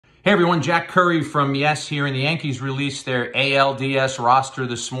Hey everyone, Jack Curry from Yes here, and the Yankees released their ALDS roster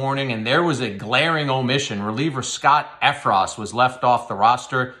this morning, and there was a glaring omission. Reliever Scott Effross was left off the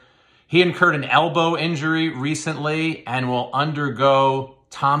roster. He incurred an elbow injury recently and will undergo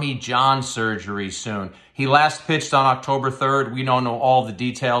Tommy John surgery soon. He last pitched on October 3rd. We don't know all the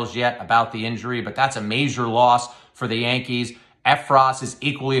details yet about the injury, but that's a major loss for the Yankees. Effross is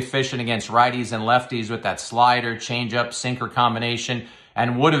equally efficient against righties and lefties with that slider, changeup, sinker combination,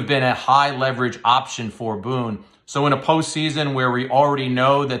 and would have been a high leverage option for Boone. So in a postseason where we already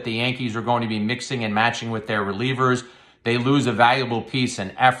know that the Yankees are going to be mixing and matching with their relievers, they lose a valuable piece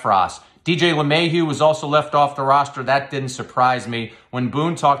in Effross. DJ LeMahieu was also left off the roster. That didn't surprise me. When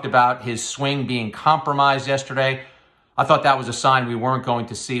Boone talked about his swing being compromised yesterday, I thought that was a sign we weren't going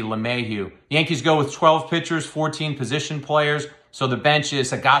to see LeMahieu. The Yankees go with 12 pitchers, 14 position players. So the bench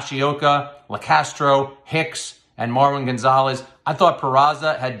is Higashioka, LaCastro, Hicks, and Marwin Gonzalez. I thought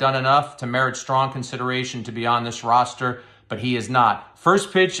Peraza had done enough to merit strong consideration to be on this roster, but he is not.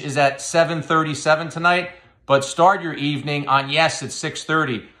 First pitch is at 7:37 tonight, but start your evening on Yes at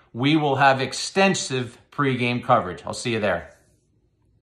 6:30. We will have extensive pregame coverage. I'll see you there.